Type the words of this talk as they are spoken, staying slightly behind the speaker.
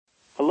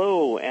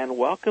and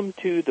welcome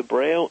to the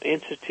Braille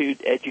Institute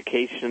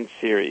Education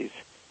Series.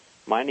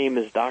 My name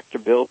is Dr.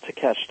 Bill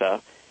Takeshita,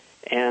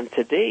 and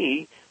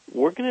today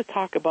we're going to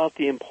talk about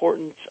the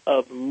importance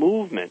of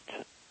movement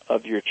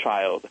of your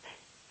child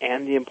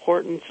and the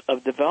importance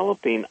of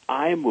developing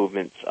eye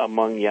movements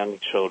among young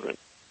children.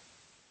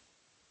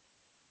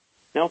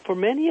 Now, for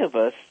many of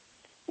us,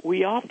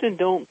 we often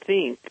don't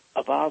think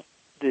about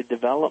the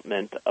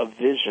development of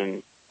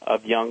vision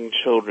of young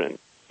children.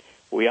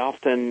 We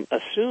often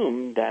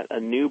assume that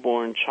a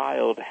newborn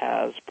child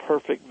has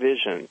perfect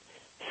vision,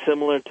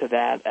 similar to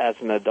that as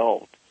an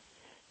adult.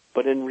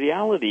 But in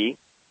reality,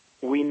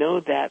 we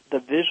know that the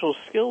visual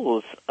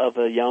skills of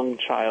a young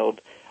child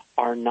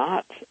are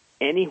not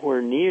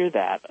anywhere near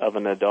that of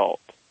an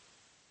adult.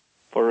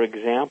 For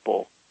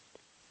example,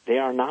 they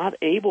are not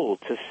able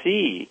to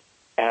see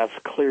as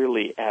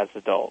clearly as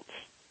adults.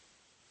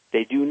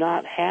 They do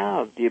not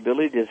have the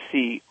ability to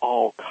see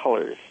all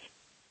colors.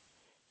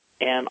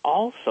 And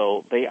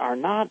also, they are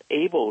not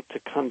able to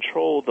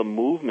control the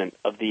movement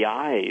of the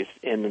eyes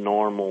in a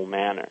normal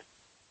manner.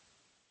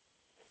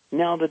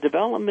 Now, the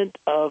development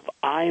of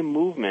eye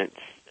movements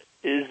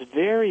is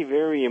very,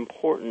 very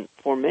important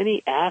for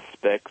many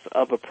aspects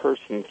of a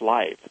person's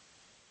life.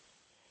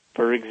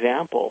 For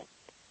example,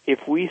 if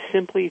we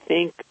simply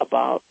think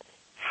about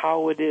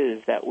how it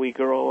is that we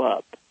grow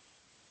up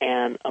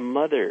and a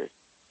mother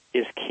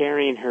is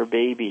carrying her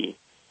baby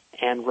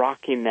and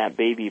rocking that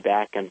baby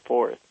back and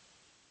forth,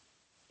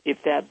 if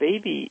that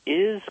baby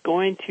is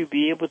going to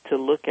be able to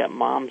look at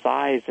mom's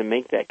eyes and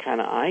make that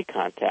kind of eye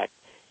contact,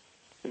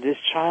 this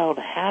child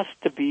has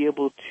to be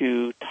able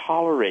to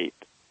tolerate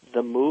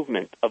the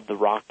movement of the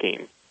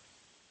rocking.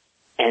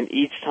 And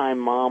each time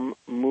mom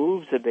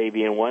moves the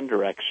baby in one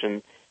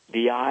direction,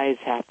 the eyes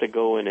have to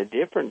go in a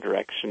different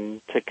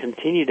direction to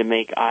continue to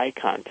make eye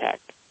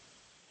contact.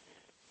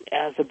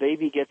 As the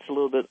baby gets a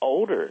little bit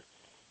older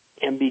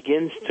and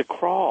begins to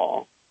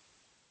crawl,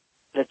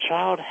 the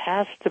child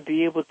has to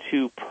be able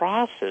to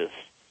process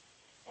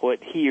what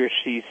he or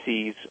she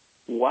sees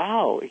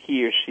while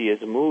he or she is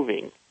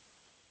moving.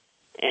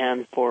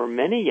 And for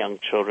many young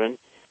children,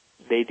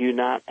 they do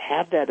not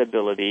have that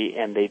ability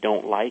and they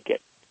don't like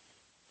it.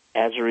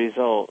 As a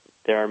result,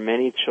 there are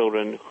many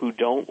children who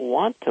don't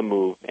want to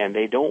move and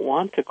they don't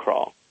want to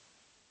crawl.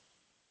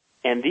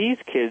 And these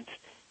kids,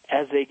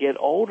 as they get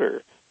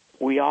older,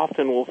 we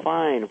often will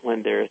find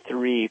when they're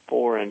 3,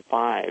 4, and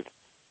 5,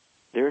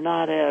 they're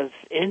not as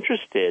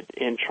interested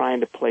in trying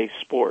to play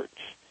sports,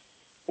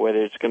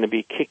 whether it's going to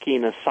be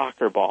kicking a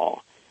soccer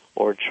ball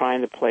or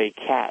trying to play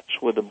catch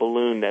with a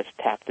balloon that's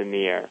tapped in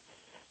the air.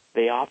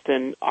 They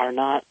often are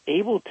not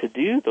able to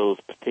do those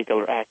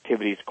particular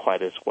activities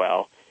quite as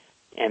well,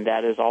 and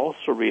that is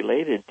also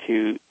related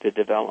to the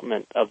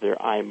development of their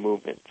eye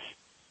movements.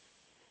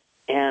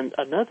 And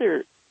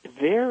another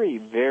very,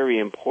 very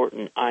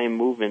important eye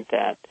movement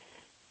that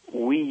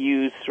we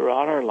use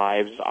throughout our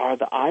lives are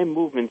the eye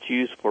movements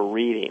used for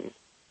reading.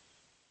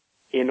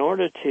 In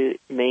order to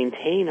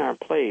maintain our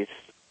place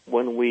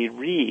when we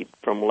read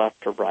from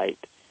left to right,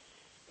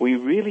 we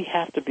really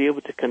have to be able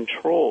to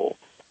control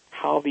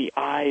how the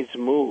eyes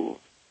move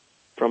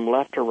from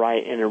left to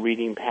right in a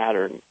reading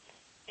pattern.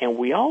 And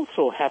we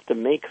also have to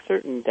make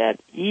certain that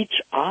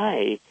each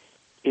eye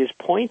is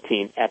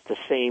pointing at the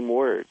same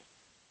word.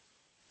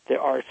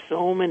 There are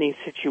so many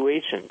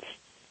situations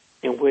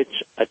in which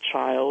a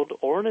child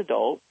or an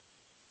adult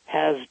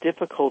has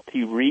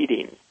difficulty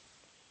reading,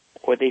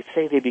 or they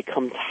say they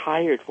become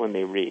tired when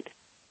they read.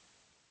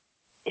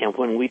 And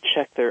when we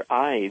check their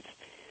eyes,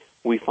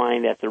 we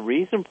find that the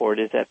reason for it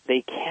is that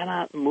they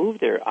cannot move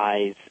their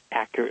eyes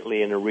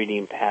accurately in a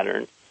reading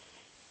pattern.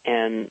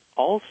 And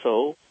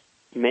also,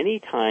 many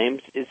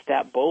times, is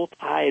that both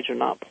eyes are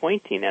not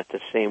pointing at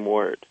the same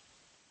word.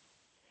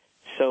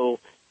 So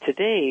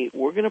today,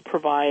 we're going to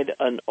provide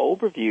an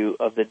overview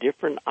of the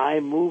different eye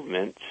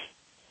movements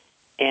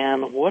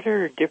and what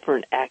are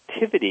different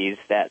activities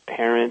that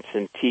parents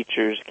and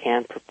teachers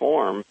can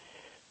perform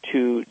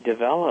to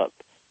develop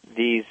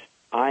these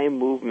eye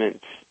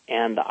movements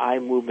and the eye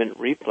movement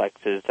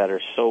reflexes that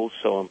are so,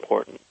 so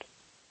important.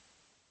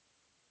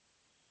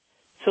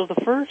 So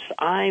the first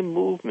eye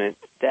movement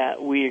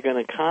that we are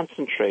going to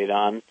concentrate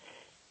on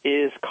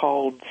is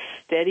called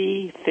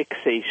steady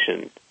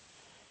fixation.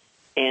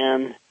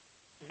 And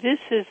this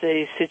is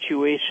a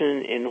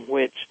situation in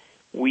which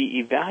we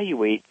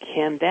evaluate,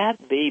 can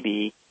that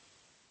baby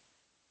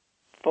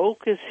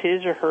focus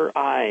his or her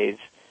eyes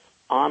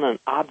on an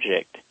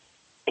object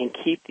and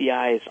keep the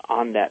eyes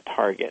on that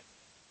target?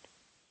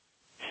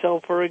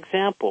 So, for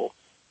example,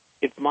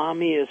 if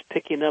mommy is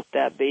picking up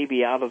that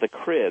baby out of the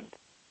crib,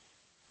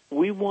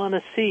 we want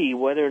to see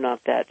whether or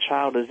not that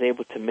child is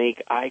able to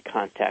make eye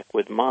contact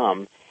with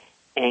mom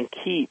and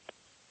keep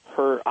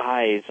her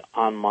eyes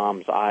on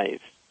mom's eyes.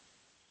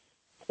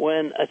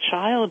 When a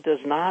child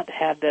does not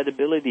have that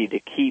ability to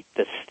keep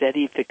the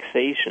steady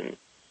fixation,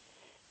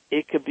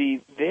 it could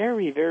be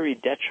very, very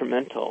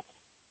detrimental,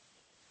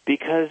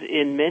 because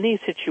in many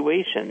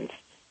situations,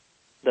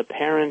 the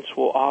parents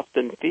will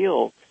often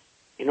feel,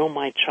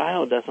 my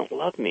child doesn't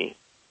love me.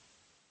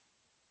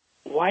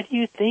 Why do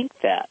you think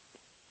that?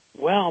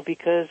 Well,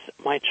 because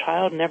my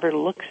child never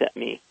looks at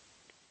me.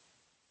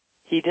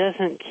 He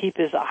doesn't keep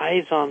his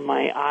eyes on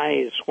my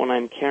eyes when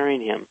I'm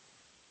carrying him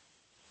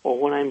or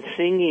when I'm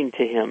singing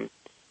to him.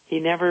 He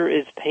never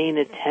is paying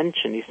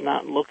attention. He's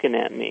not looking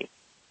at me.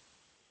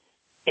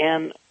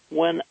 And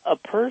when a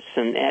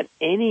person at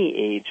any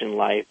age in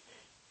life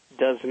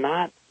does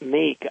not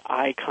make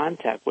eye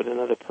contact with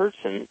another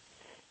person,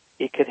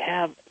 it could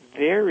have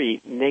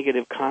very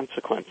negative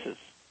consequences.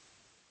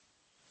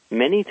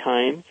 Many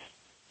times,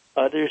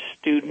 other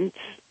students,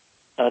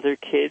 other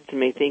kids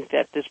may think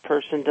that this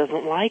person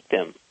doesn't like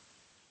them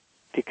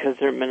because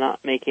they're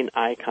not making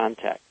eye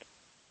contact.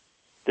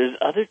 There's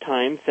other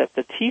times that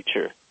the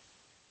teacher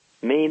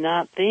may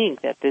not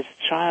think that this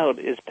child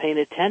is paying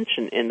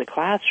attention in the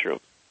classroom.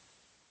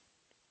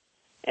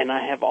 And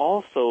I have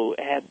also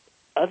had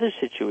other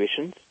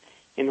situations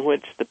in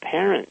which the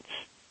parents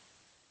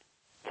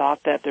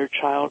thought that their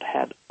child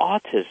had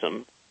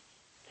autism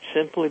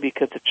simply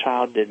because the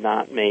child did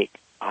not make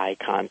eye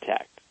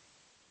contact.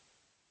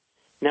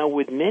 Now,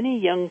 with many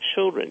young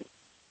children,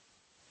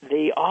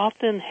 they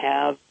often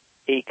have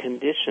a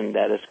condition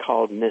that is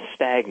called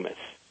nystagmus,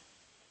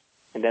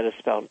 and that is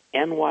spelled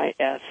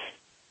Nystagmus,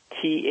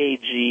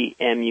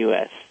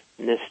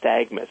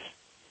 nystagmus.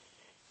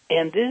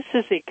 And this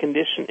is a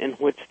condition in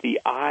which the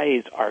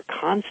eyes are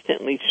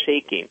constantly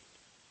shaking.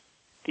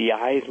 The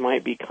eyes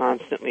might be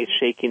constantly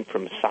shaking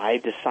from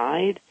side to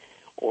side,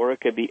 or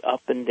it could be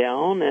up and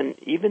down, and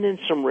even in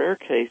some rare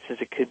cases,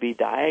 it could be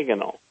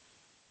diagonal.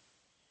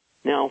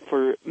 Now,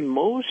 for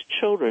most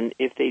children,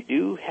 if they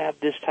do have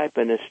this type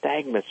of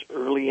nystagmus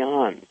early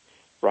on,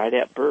 right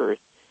at birth,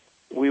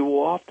 we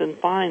will often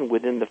find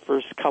within the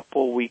first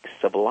couple weeks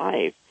of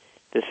life,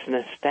 this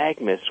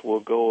nystagmus will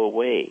go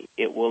away.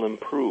 It will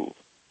improve.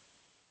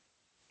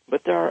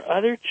 But there are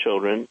other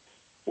children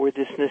where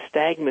this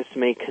nystagmus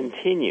may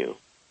continue,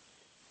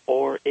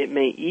 or it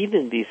may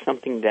even be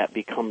something that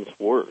becomes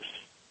worse.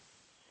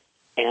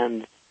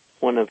 And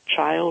when a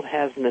child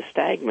has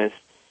nystagmus,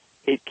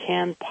 it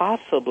can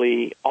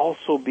possibly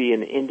also be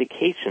an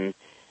indication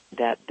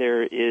that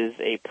there is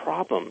a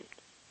problem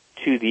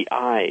to the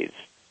eyes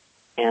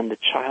and the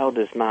child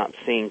is not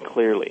seeing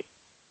clearly.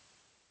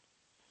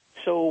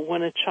 So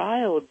when a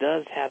child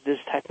does have this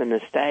type of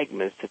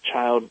nystagmus, the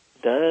child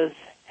does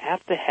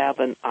have to have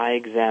an eye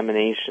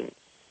examination,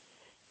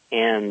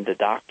 and the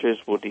doctors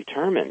will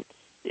determine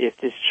if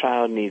this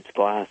child needs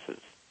glasses.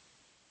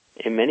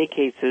 In many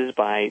cases,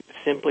 by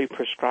simply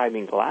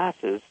prescribing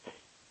glasses,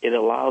 it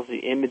allows the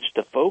image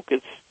to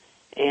focus,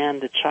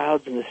 and the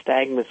child's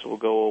nystagmus will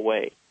go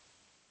away.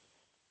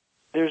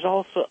 There's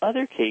also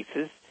other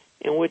cases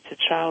in which the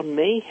child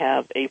may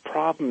have a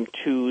problem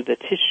to the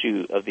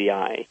tissue of the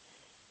eye,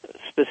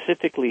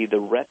 specifically the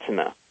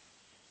retina.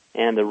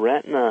 And the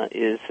retina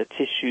is a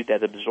tissue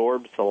that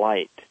absorbs the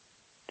light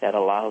that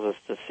allows us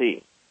to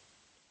see.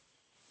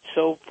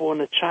 So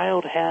when a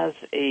child has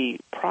a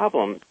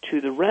problem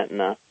to the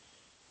retina,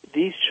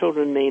 these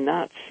children may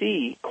not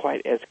see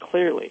quite as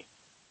clearly.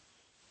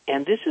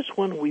 And this is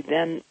when we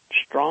then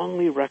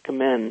strongly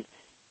recommend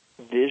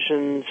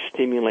vision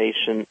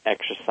stimulation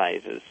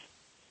exercises.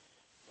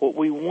 What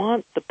we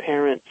want the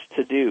parents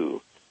to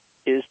do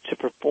is to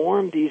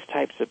perform these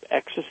types of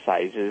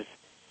exercises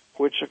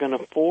which are going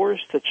to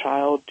force the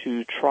child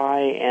to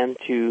try and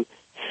to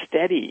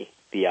steady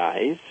the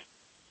eyes.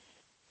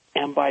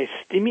 And by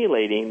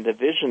stimulating the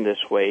vision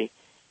this way,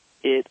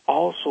 it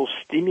also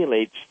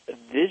stimulates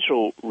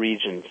visual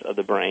regions of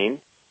the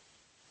brain.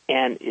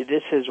 And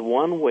this is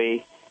one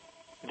way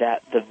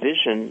that the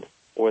vision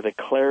or the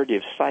clarity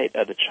of sight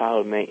of the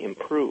child may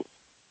improve.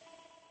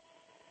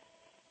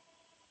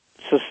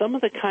 So some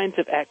of the kinds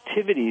of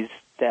activities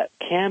that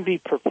can be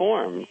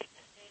performed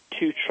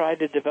to try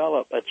to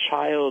develop a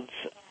child's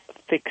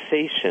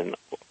fixation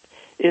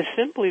is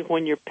simply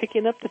when you're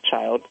picking up the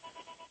child,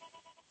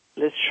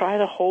 let's try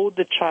to hold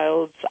the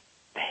child's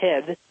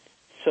head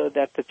so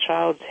that the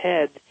child's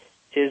head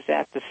is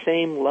at the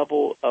same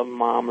level of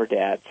mom or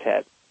dad's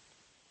head.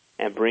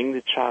 And bring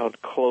the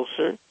child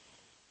closer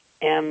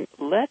and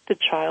let the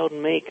child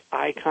make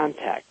eye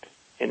contact.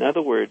 In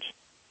other words,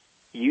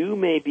 you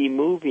may be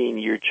moving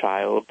your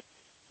child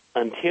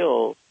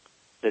until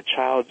the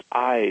child's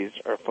eyes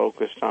are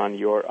focused on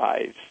your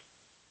eyes.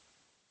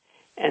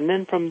 And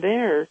then from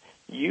there,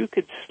 you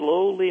could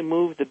slowly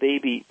move the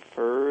baby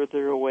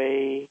further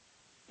away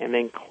and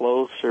then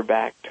closer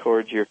back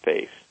towards your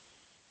face.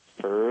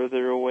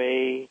 Further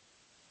away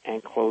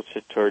and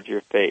closer towards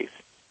your face.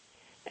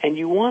 And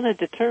you want to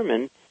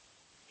determine,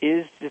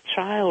 is the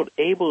child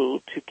able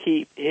to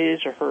keep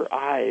his or her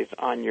eyes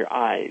on your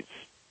eyes?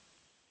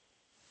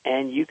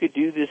 And you could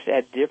do this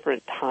at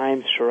different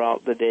times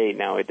throughout the day.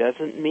 Now, it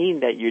doesn't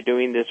mean that you're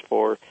doing this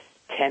for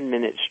 10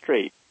 minutes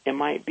straight. It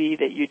might be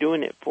that you're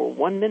doing it for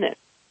 1 minute.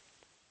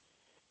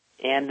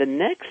 And the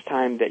next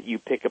time that you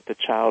pick up the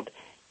child,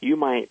 you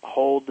might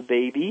hold the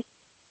baby,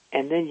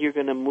 and then you're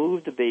going to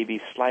move the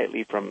baby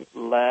slightly from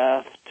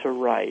left to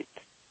right,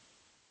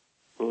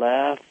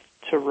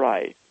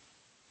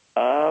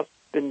 up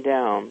and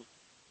down,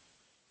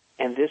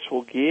 And this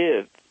will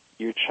give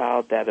your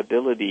child that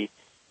ability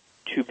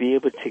to be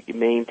able to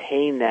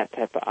maintain that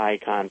type of eye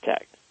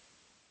contact.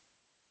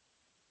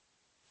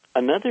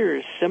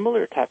 Another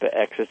similar type of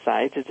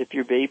exercise is if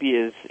your baby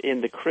is in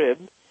the crib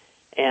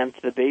and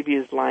the baby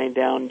is lying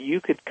down,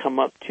 you could come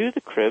up to the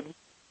crib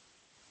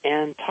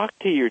and talk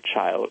to your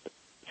child,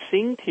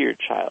 sing to your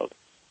child,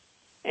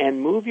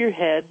 and move your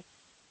head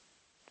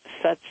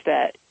such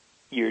that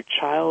your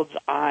child's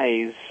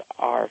eyes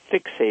are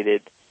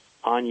fixated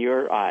on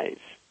your eyes.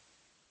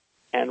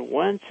 And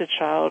once a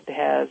child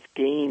has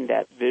gained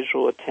that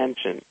visual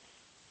attention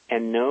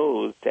and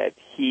knows that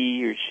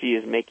he or she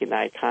is making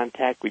eye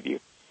contact with you,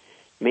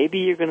 maybe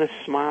you're going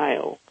to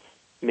smile.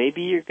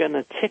 Maybe you're going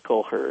to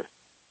tickle her.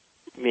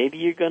 Maybe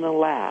you're going to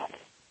laugh.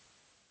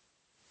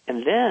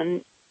 And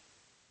then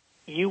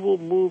you will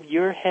move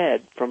your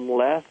head from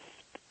left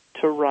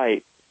to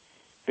right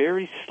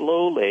very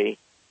slowly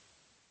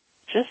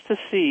just to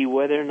see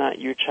whether or not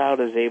your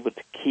child is able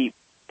to keep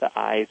the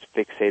eyes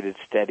fixated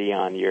steady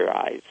on your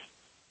eyes.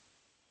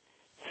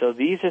 So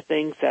these are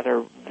things that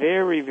are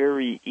very,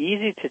 very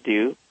easy to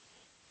do,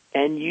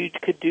 and you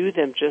could do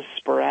them just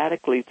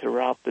sporadically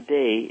throughout the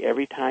day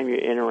every time you're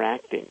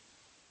interacting.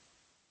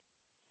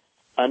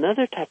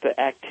 Another type of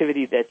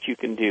activity that you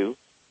can do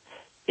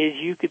is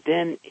you could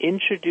then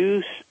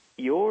introduce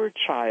your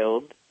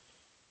child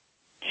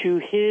to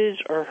his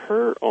or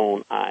her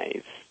own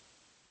eyes.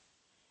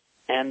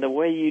 And the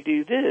way you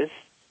do this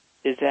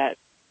is that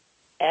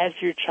as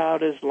your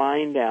child is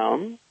lying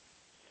down,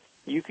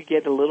 you could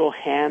get a little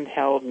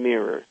handheld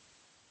mirror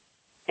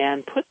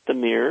and put the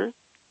mirror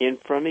in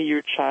front of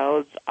your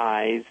child's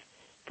eyes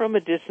from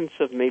a distance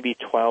of maybe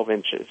 12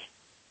 inches.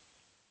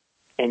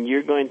 And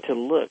you're going to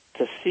look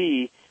to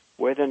see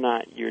whether or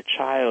not your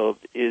child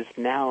is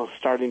now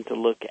starting to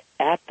look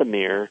at the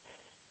mirror,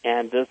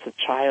 and does the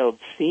child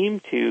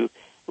seem to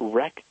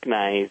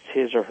recognize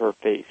his or her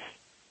face.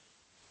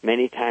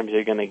 Many times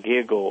they're going to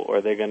giggle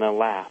or they're going to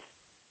laugh.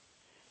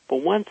 But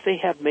once they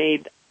have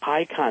made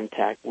eye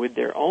contact with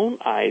their own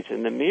eyes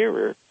in the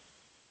mirror,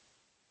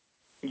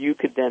 you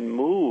could then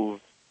move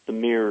the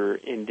mirror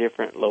in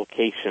different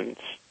locations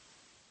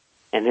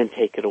and then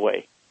take it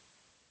away.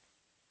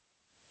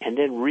 And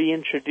then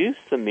reintroduce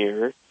the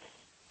mirror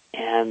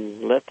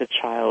and let the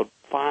child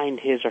find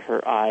his or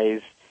her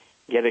eyes,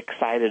 get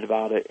excited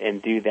about it,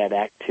 and do that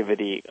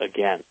activity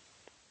again.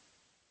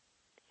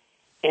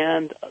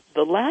 And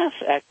the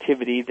last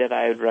activity that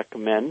I would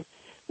recommend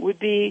would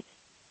be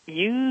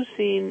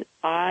using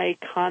eye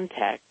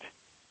contact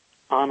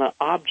on an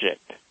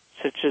object,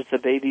 such as the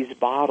baby's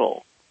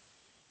bottle,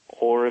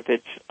 or if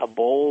it's a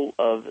bowl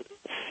of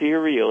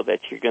cereal that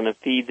you're going to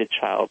feed the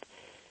child.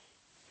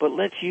 But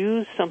let's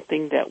use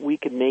something that we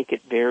can make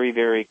it very,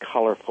 very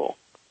colorful.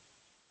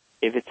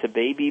 If it's a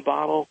baby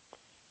bottle,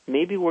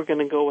 maybe we're going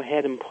to go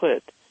ahead and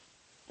put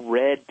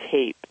red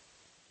tape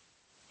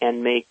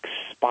and make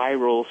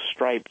spiral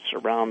stripes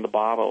around the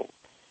bottle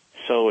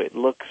so it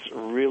looks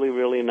really,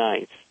 really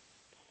nice.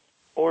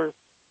 Or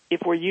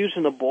if we're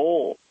using a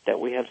bowl that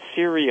we have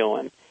cereal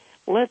in,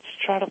 let's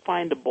try to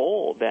find a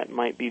bowl that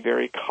might be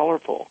very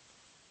colorful.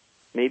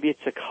 Maybe it's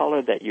a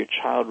color that your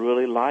child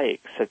really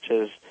likes, such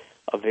as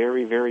a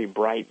very, very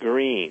bright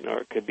green,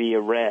 or it could be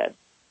a red.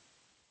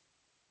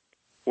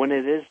 When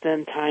it is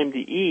then time to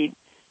eat,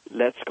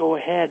 let's go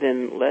ahead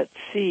and let's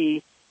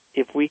see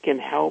if we can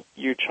help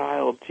your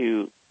child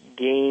to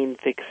gain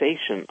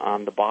fixation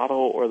on the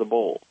bottle or the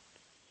bowl.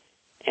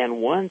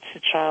 And once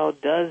the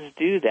child does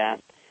do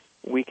that,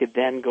 we could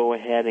then go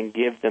ahead and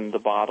give them the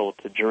bottle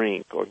to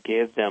drink or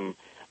give them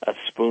a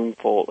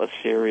spoonful of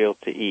cereal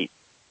to eat.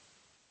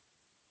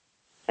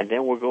 And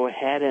then we'll go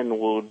ahead and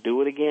we'll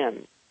do it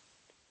again.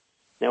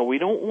 Now, we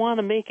don't want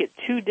to make it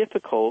too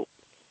difficult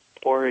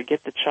or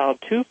get the child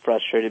too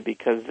frustrated,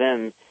 because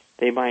then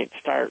they might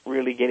start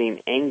really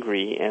getting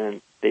angry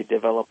and they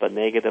develop a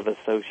negative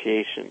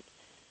association.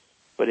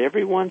 But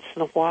every once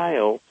in a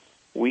while,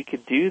 we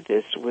could do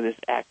this with this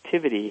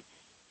activity,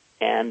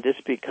 and this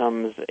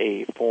becomes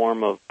a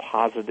form of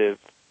positive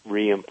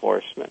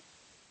reinforcement.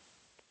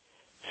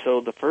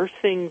 So the first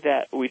thing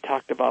that we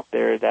talked about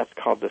there, that's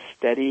called the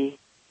steady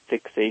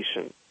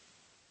fixation.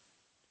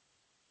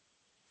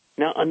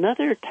 Now,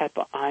 another type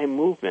of eye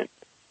movement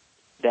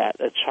that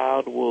a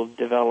child will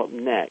develop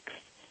next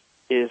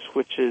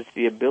which is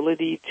the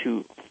ability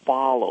to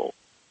follow.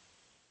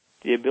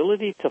 The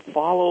ability to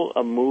follow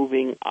a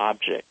moving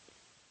object.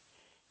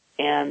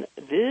 And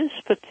this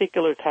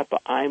particular type of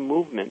eye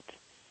movement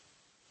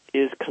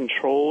is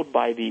controlled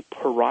by the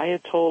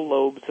parietal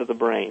lobes of the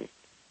brain.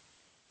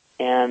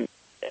 And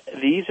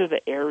these are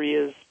the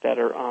areas that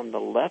are on the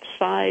left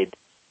side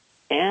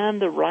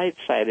and the right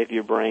side of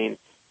your brain,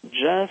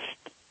 just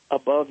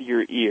above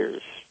your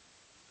ears.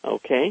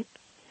 Okay?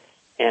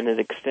 And it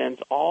extends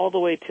all the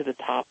way to the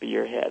top of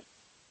your head.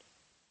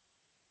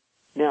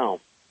 Now,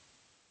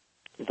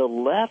 the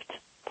left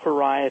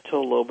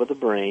parietal lobe of the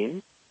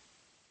brain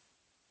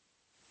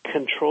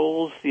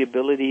controls the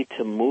ability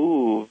to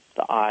move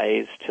the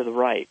eyes to the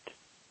right.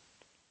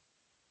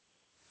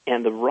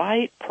 And the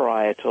right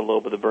parietal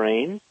lobe of the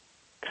brain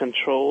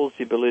controls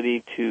the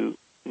ability to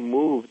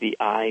move the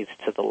eyes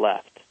to the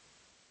left.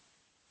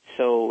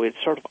 So it's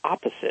sort of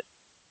opposite.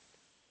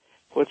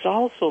 What's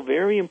also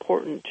very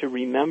important to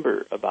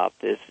remember about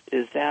this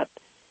is that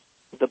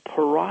the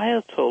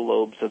parietal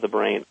lobes of the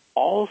brain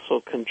also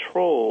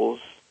controls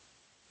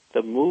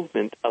the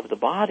movement of the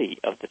body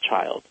of the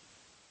child.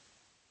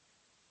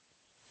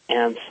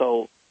 And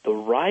so the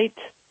right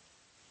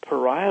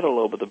parietal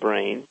lobe of the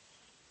brain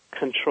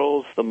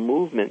controls the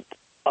movement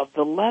of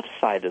the left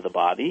side of the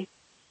body,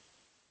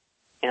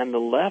 and the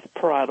left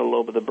parietal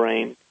lobe of the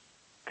brain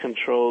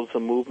controls the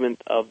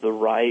movement of the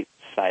right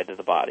side of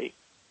the body.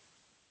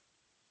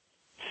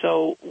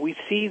 So we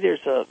see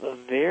there's a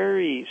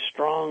very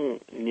strong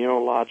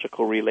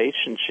neurological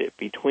relationship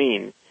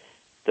between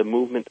the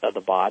movement of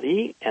the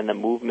body and the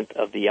movement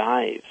of the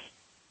eyes.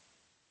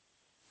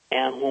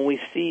 And when we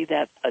see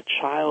that a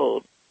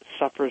child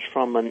suffers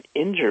from an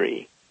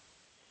injury,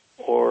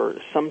 or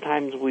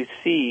sometimes we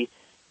see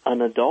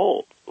an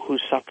adult who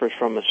suffers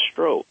from a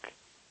stroke,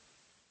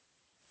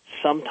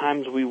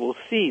 sometimes we will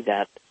see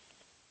that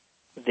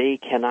they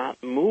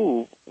cannot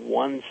move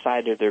one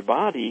side of their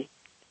body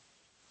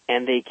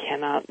and they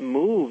cannot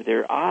move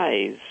their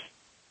eyes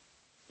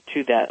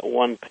to that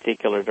one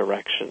particular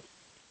direction.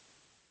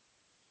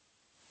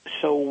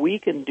 So we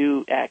can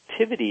do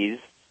activities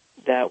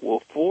that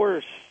will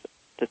force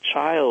the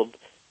child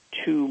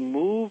to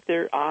move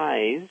their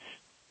eyes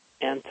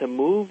and to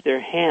move their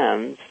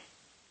hands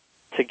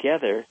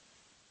together,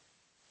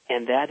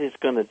 and that is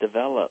going to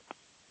develop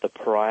the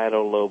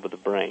parietal lobe of the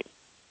brain.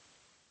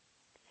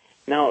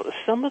 Now,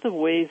 some of the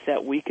ways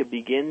that we could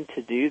begin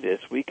to do this,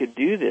 we could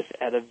do this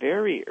at a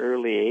very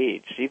early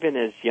age, even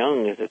as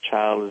young as a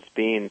child is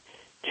being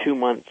 2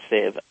 months,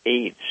 say, of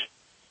age.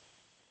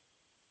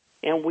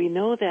 And we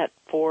know that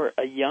for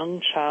a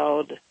young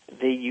child,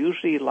 they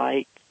usually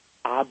like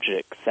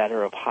objects that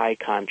are of high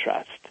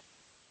contrast.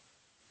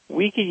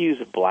 We could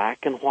use black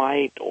and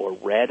white or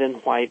red and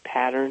white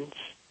patterns.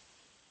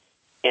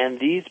 And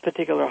these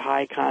particular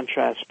high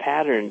contrast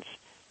patterns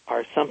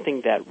are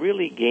something that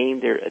really gain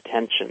their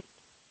attention.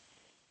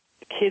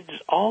 Kids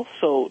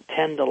also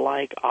tend to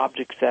like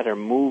objects that are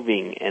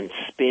moving and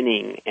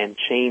spinning and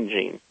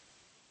changing.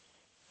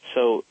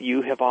 So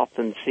you have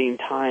often seen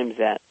times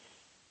that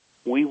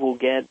we will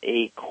get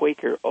a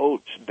Quaker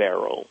Oats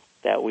barrel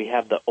that we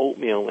have the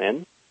oatmeal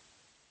in,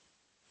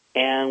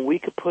 and we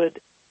could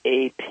put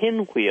a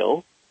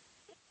pinwheel,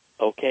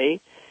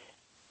 okay,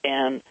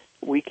 and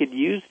we could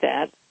use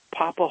that,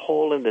 pop a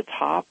hole in the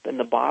top and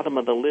the bottom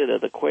of the lid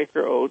of the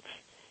Quaker Oats,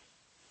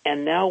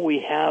 and now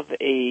we have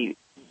a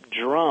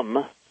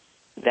drum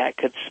that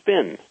could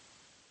spin.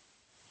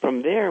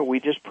 From there, we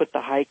just put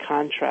the high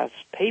contrast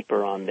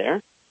paper on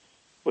there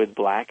with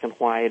black and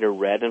white or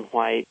red and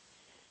white,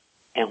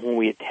 and when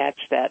we attach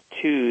that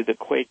to the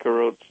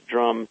Quaker Oats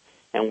drum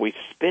and we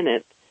spin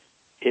it,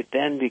 it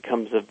then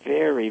becomes a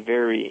very,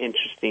 very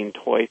interesting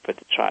toy for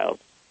the child.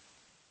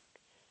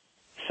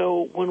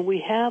 So when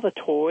we have a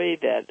toy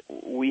that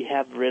we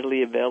have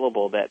readily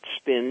available that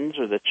spins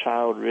or the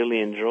child really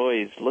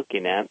enjoys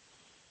looking at,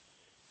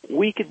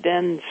 we could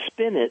then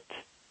spin it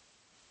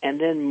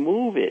and then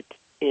move it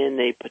in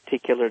a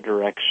particular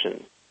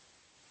direction.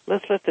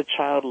 Let's let the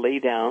child lay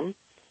down,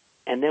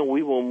 and then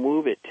we will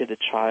move it to the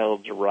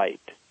child's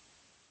right.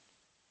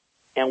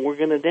 And we're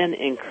going to then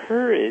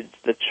encourage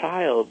the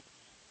child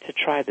to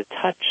try to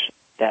touch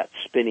that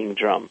spinning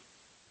drum.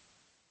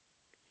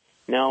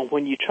 Now,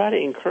 when you try to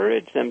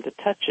encourage them to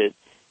touch it,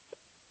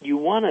 you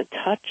want to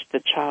touch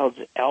the child's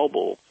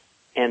elbow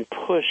and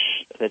push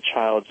the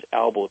child's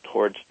elbow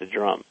towards the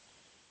drum.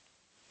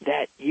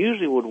 That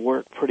usually would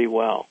work pretty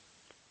well.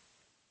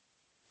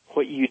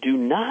 What you do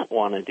not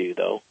want to do,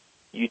 though,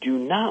 you do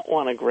not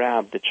want to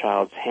grab the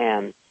child's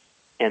hand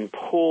and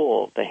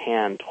pull the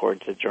hand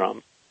towards the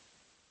drum.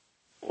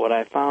 What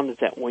I found is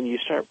that when you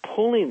start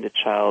pulling the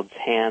child's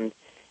hand,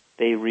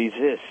 they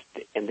resist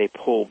and they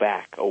pull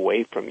back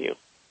away from you.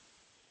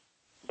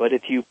 But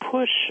if you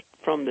push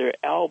from their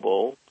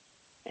elbow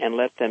and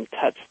let them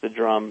touch the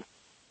drum,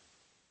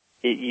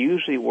 it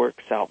usually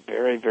works out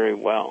very, very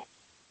well.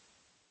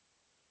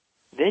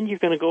 Then you're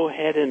going to go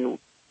ahead and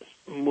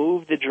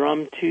move the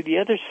drum to the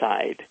other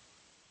side.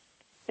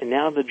 And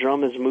now the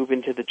drum is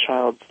moving to the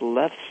child's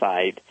left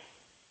side,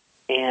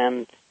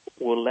 and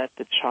we'll let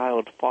the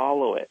child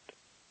follow it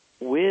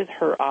with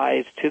her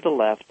eyes to the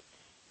left,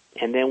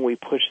 and then we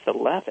push the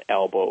left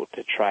elbow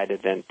to try to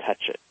then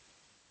touch it.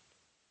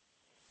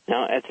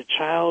 Now, as a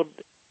child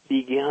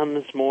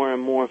becomes more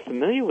and more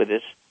familiar with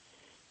this,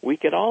 we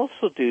could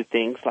also do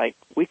things like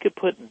we could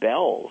put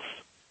bells.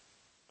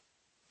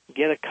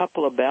 Get a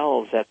couple of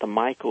bells at the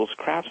Michael's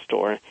craft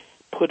store,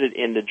 put it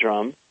in the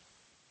drum,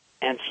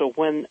 and so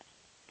when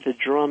the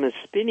drum is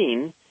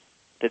spinning,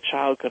 the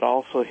child could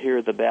also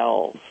hear the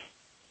bells.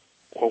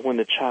 Or when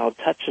the child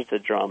touches the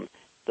drum,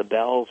 the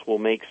bells will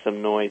make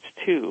some noise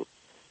too.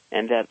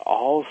 And that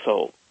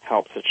also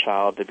helps a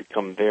child to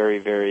become very,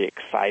 very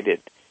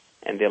excited,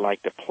 and they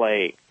like to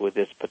play with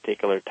this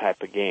particular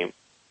type of game.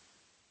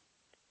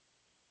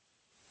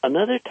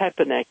 Another type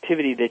of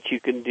activity that you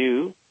can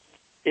do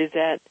is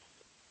that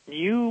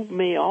you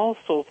may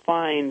also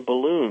find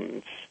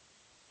balloons.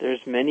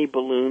 There's many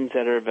balloons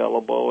that are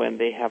available, and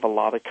they have a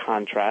lot of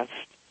contrast.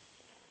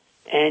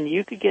 And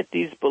you could get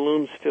these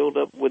balloons filled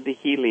up with the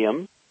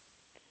helium,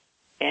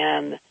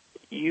 and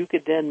you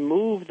could then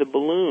move the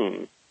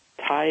balloon,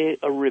 tie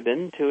a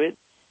ribbon to it,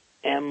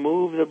 and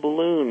move the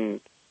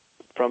balloon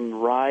from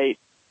right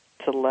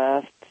to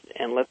left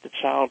and let the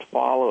child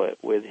follow it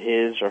with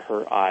his or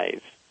her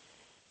eyes.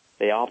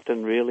 They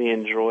often really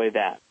enjoy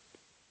that.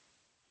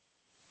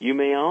 You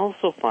may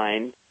also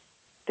find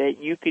that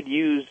you could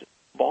use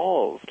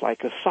balls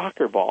like a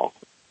soccer ball.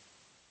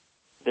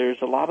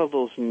 There's a lot of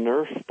those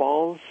Nerf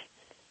balls,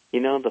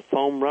 the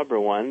foam rubber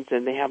ones,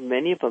 and they have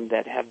many of them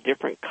that have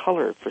different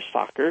color for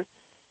soccer.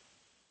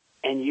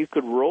 And you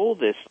could roll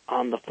this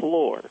on the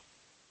floor.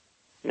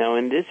 Now,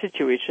 in this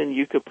situation,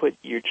 you could put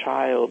your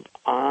child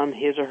on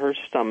his or her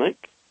stomach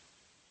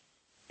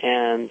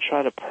and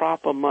try to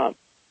prop them up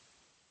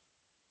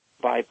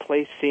by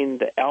placing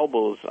the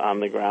elbows on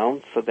the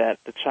ground so that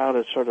the child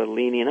is sort of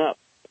leaning up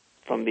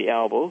from the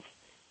elbows.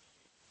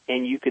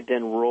 And you could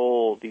then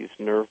roll these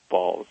Nerf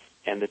balls,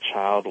 and the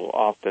child will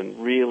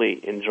often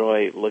really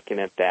enjoy looking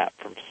at that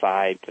from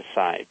side to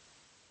side.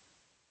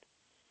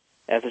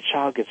 As a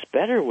child gets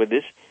better with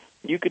this,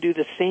 you could do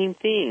the same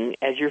thing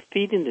as you're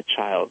feeding the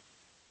child.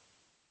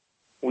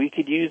 We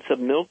could use the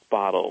milk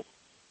bottle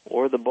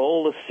or the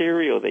bowl of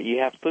cereal that you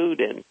have food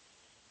in,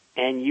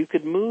 and you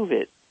could move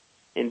it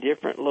in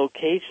different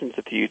locations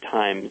a few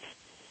times.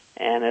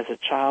 And as a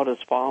child is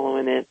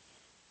following it,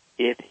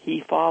 if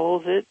he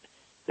follows it,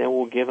 then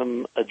we'll give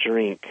him a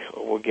drink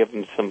or we'll give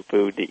him some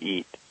food to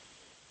eat.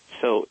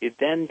 So it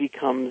then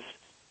becomes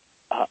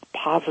a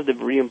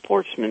positive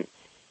reinforcement.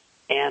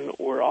 And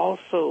we're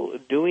also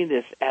doing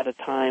this at a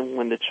time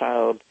when the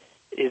child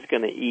is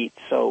going to eat,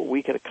 so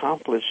we could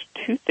accomplish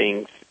two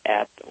things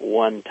at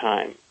one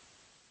time.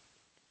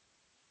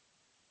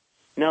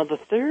 Now, the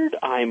third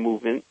eye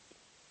movement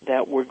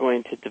that we're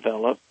going to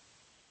develop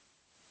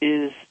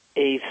is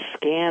a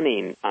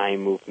scanning eye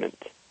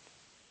movement.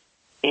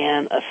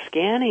 And a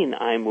scanning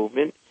eye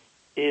movement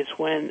is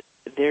when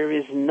there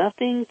is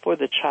nothing for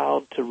the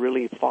child to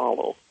really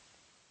follow.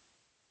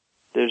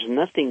 There's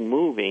nothing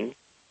moving,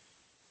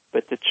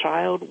 but the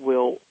child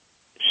will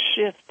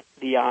shift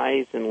the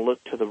eyes and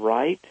look to the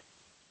right,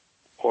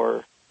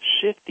 or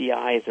shift the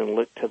eyes and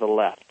look to the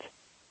left.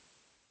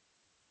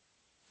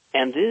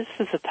 And this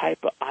is a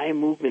type of eye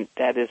movement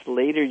that is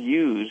later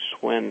used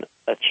when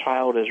a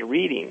child is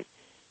reading,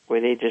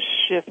 where they just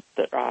shift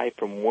their eye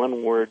from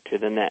one word to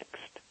the next.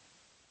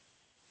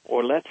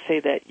 Or let's say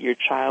that your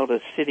child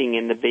is sitting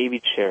in the baby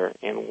chair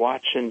and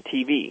watching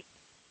TV,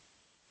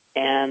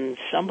 and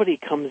somebody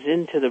comes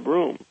into the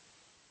room.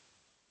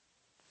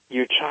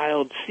 Your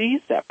child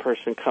sees that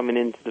person coming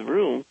into the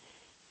room,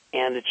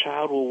 and the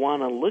child will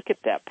want to look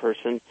at that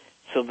person,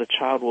 so the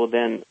child will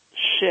then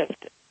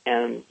shift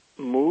and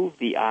move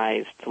the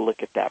eyes to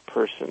look at that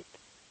person.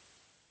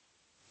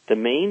 The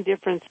main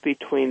difference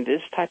between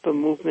this type of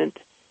movement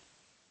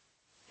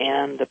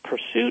and the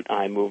pursuit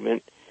eye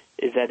movement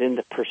is that in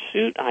the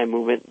pursuit eye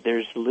movement,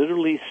 there's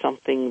literally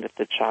something that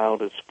the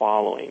child is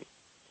following.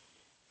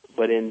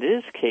 But in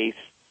this case,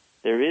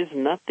 there is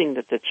nothing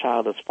that the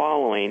child is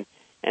following,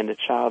 and the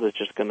child is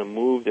just going to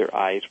move their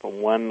eyes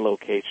from one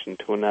location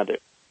to another.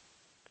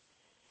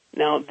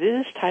 Now,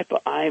 this type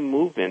of eye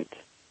movement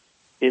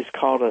is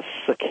called a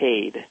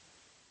saccade.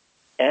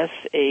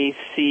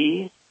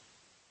 S-A-C-C-A-D-E,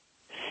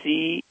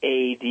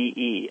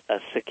 a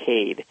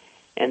saccade.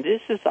 And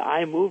this is the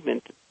eye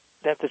movement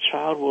that the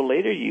child will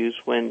later use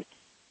when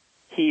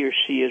he or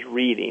she is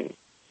reading.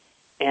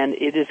 And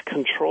it is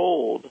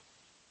controlled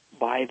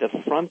by the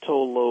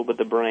frontal lobe of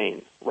the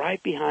brain,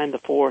 right behind the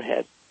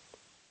forehead.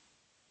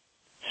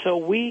 So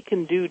we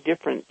can do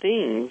different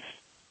things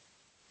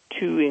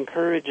to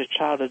encourage a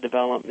child to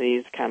develop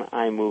these kind of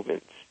eye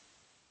movements.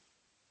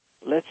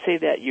 Let's say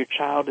that your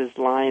child is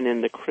lying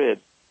in the crib.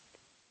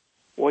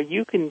 Well,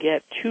 you can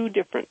get two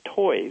different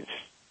toys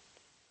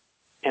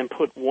and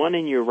put one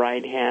in your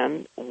right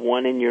hand,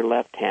 one in your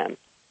left hand.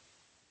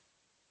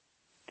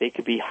 They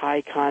could be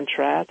high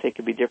contrast, they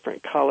could be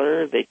different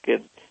color, they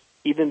could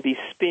even be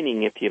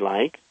spinning if you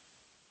like.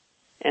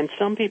 And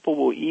some people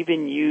will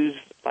even use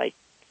like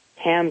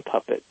hand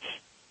puppets.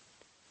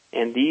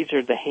 And these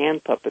are the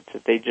hand puppets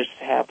that they just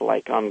have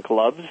like on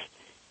gloves,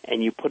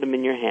 and you put them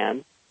in your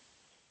hand.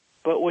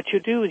 But what you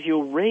do is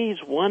you'll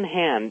raise one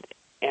hand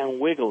and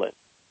wiggle it.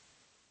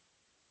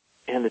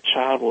 And the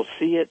child will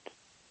see it,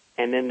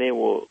 and then they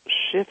will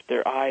shift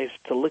their eyes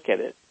to look at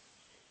it.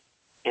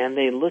 And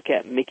they look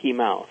at Mickey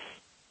Mouse.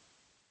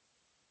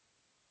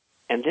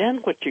 And then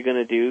what you're going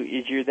to do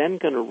is you're then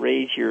going to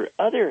raise your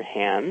other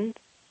hand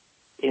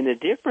in a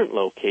different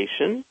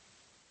location,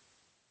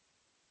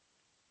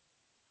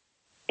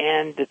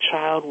 and the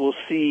child will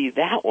see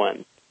that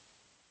one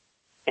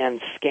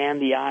and scan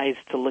the eyes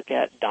to look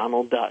at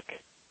Donald Duck.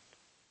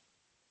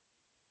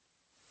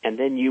 And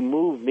then you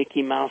move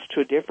Mickey Mouse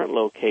to a different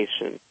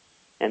location,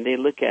 and they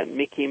look at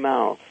Mickey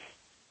Mouse.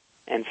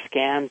 and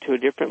scan to a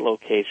different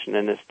location,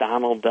 and it's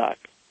Donald Duck.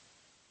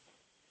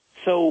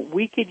 So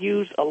we could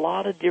use a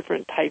lot of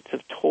different types of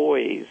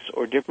toys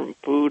or different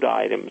food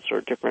items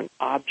or different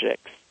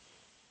objects,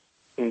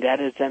 and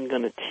that is then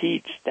going to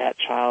teach that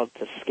child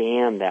to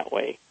scan that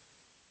way.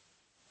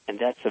 And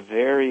that's a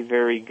very,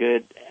 very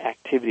good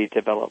activity to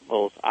develop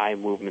those eye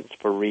movements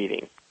for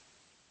reading.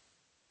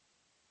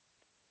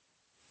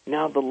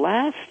 Now, the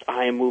last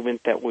eye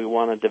movement that we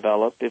want to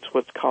develop is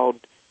what's called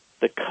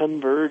the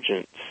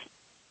convergence.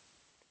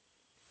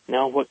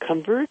 Now, what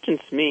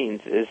convergence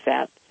means is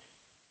that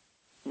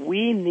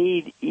we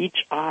need each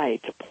eye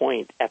to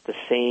point at the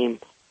same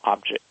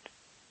object.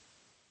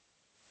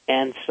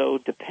 And so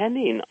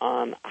depending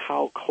on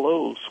how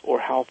close or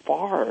how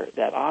far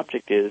that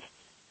object is,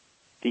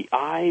 the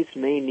eyes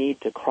may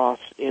need to cross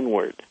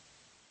inward.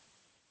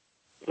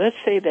 Let's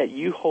say that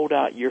you hold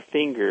out your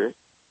finger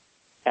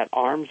at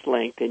arm's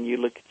length and you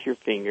look at your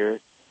finger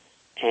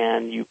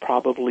and you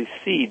probably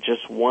see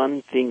just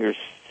one finger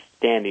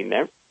standing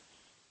there.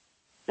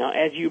 Now,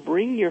 as you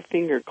bring your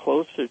finger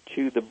closer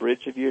to the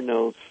bridge of your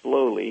nose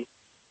slowly,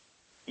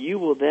 you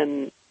will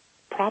then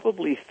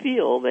probably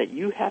feel that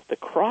you have to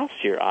cross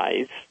your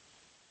eyes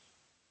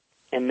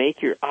and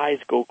make your eyes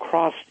go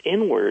crossed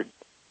inward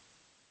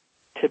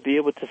to be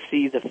able to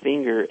see the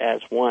finger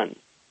as one.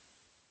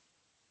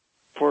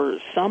 For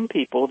some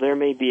people, there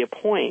may be a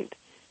point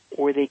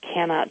where they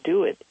cannot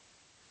do it,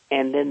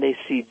 and then they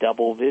see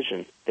double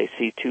vision. They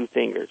see two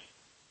fingers.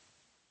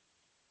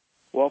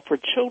 Well, for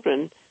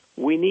children,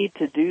 we need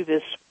to do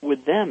this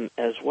with them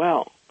as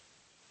well,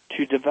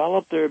 to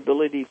develop their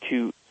ability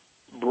to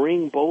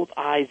bring both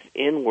eyes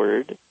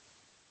inward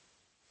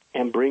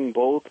and bring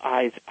both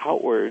eyes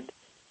outward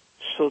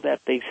so that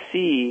they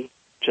see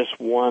just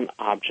one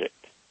object.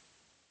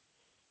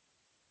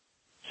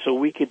 So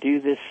we could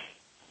do this,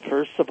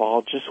 first of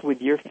all, just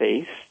with your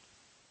face.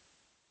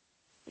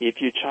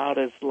 If your child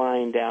is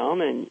lying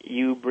down and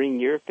you bring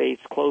your face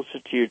closer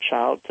to your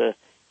child to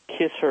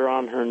kiss her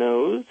on her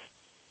nose,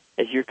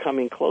 as you're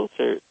coming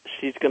closer,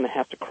 she's going to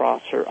have to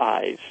cross her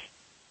eyes.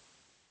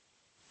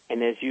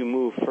 And as you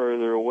move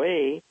further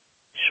away,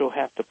 she'll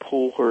have to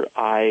pull her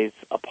eyes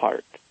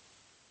apart.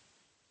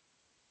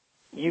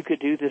 You could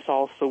do this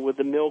also with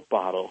the milk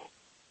bottle.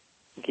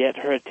 Get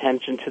her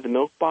attention to the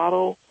milk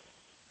bottle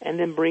and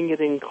then bring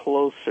it in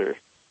closer.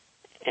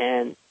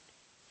 And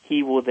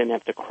he will then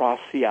have to cross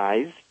the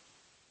eyes.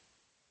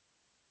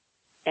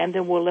 And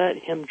then we'll let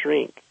him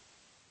drink.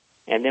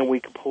 And then we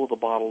can pull the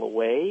bottle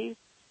away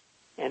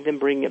and then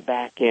bring it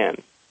back in.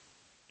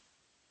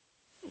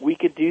 We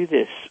could do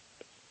this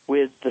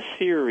with the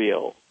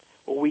cereal,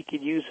 or we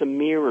could use a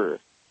mirror,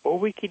 or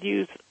we could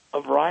use a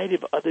variety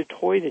of other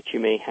toys that you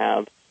may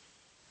have,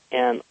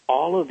 and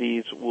all of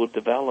these will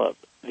develop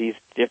these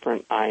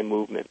different eye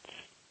movements.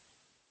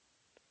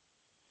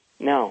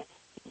 Now,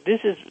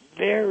 this is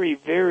very,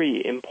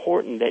 very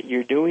important that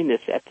you're doing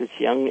this at this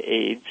young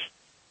age,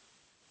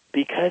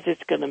 because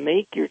it's going to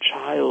make your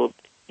child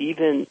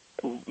even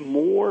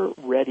more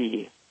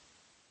ready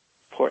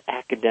for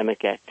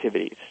academic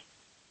activities.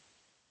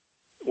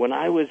 When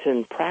I was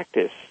in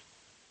practice,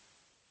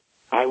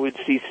 I would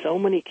see so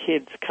many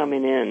kids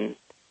coming in,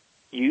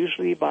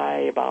 usually by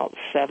about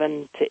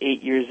 7 to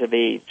 8 years of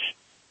age.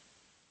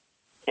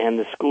 And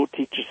the school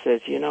teacher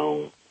says,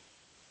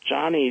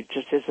 Johnny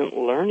just isn't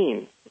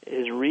learning.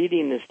 His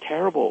reading is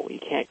terrible. He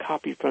can't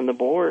copy from the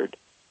board.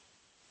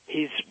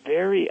 He's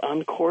very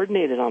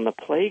uncoordinated on the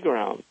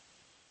playground.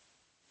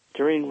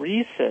 During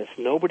recess,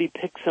 nobody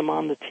picks him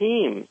on the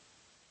team.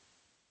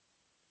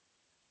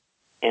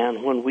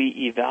 And when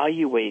we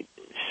evaluate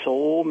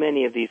so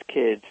many of these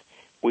kids,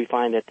 we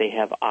find that they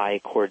have eye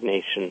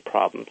coordination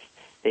problems.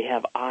 They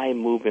have eye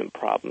movement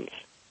problems.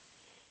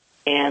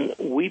 And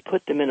we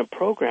put them in a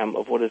program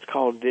of what is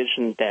called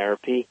vision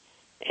therapy,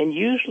 and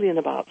usually in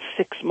about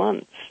 6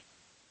 months,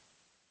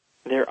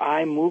 their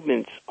eye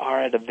movements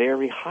are at a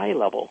very high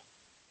level.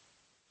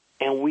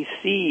 And we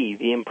see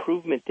the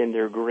improvement in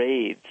their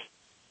grades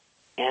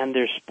and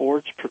their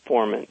sports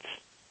performance,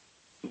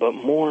 but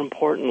more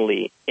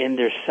importantly, in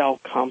their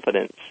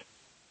self-confidence.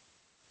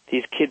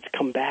 These kids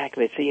come back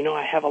and they say,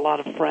 I have a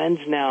lot of friends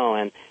now,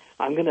 and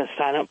I'm going to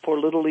sign up for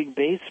Little League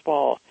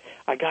Baseball.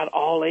 I got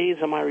all A's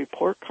on my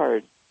report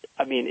card.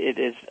 I mean, it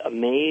is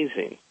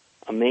amazing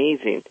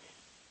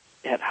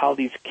at how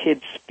these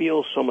kids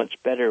feel so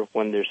much better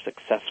when they're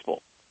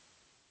successful.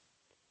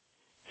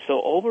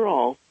 So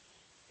overall,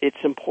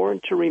 it's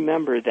important to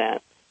remember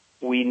that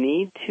we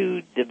need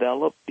to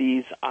develop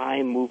these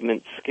eye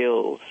movement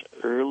skills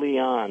early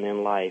on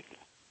in life.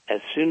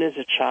 As soon as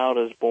a child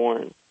is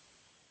born,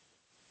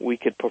 we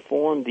could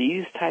perform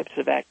these types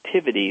of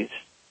activities,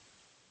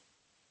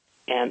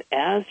 and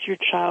as your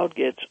child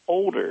gets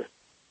older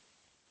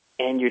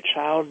and your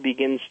child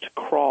begins to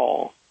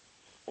crawl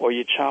or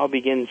your child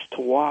begins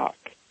to walk,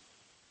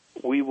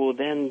 we will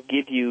then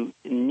give you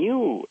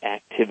new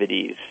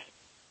activities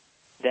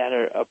that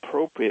are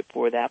appropriate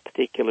for that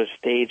particular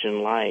stage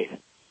in life,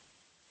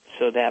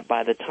 so that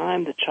by the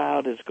time the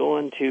child is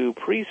going to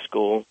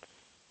preschool,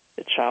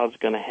 the child's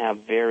going to have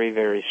very,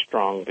 very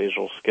strong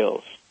visual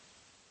skills.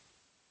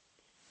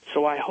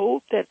 So I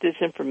hope that this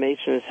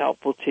information is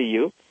helpful to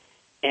you.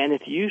 And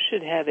if you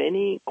should have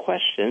any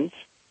questions,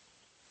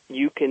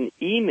 you can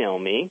email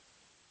me.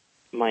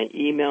 My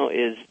email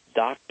is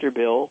Dr.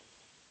 Bill,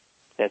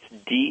 that's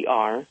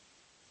DRBILL,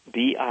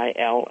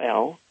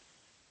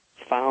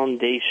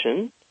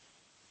 foundation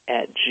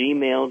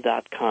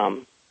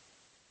 @gmail.com.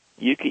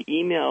 You can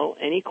email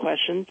any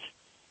questions,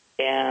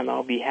 and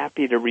I'll be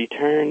happy to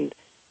return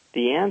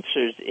the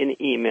answers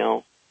in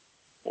email,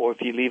 or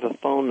if you leave a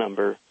phone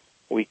number,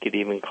 we could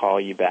even call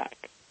you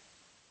back.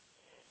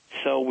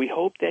 So we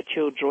hope that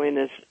you'll join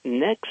us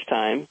next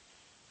time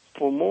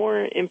for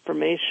more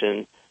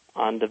information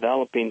on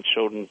developing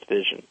children's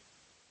vision.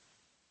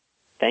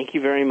 Thank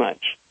you very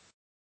much.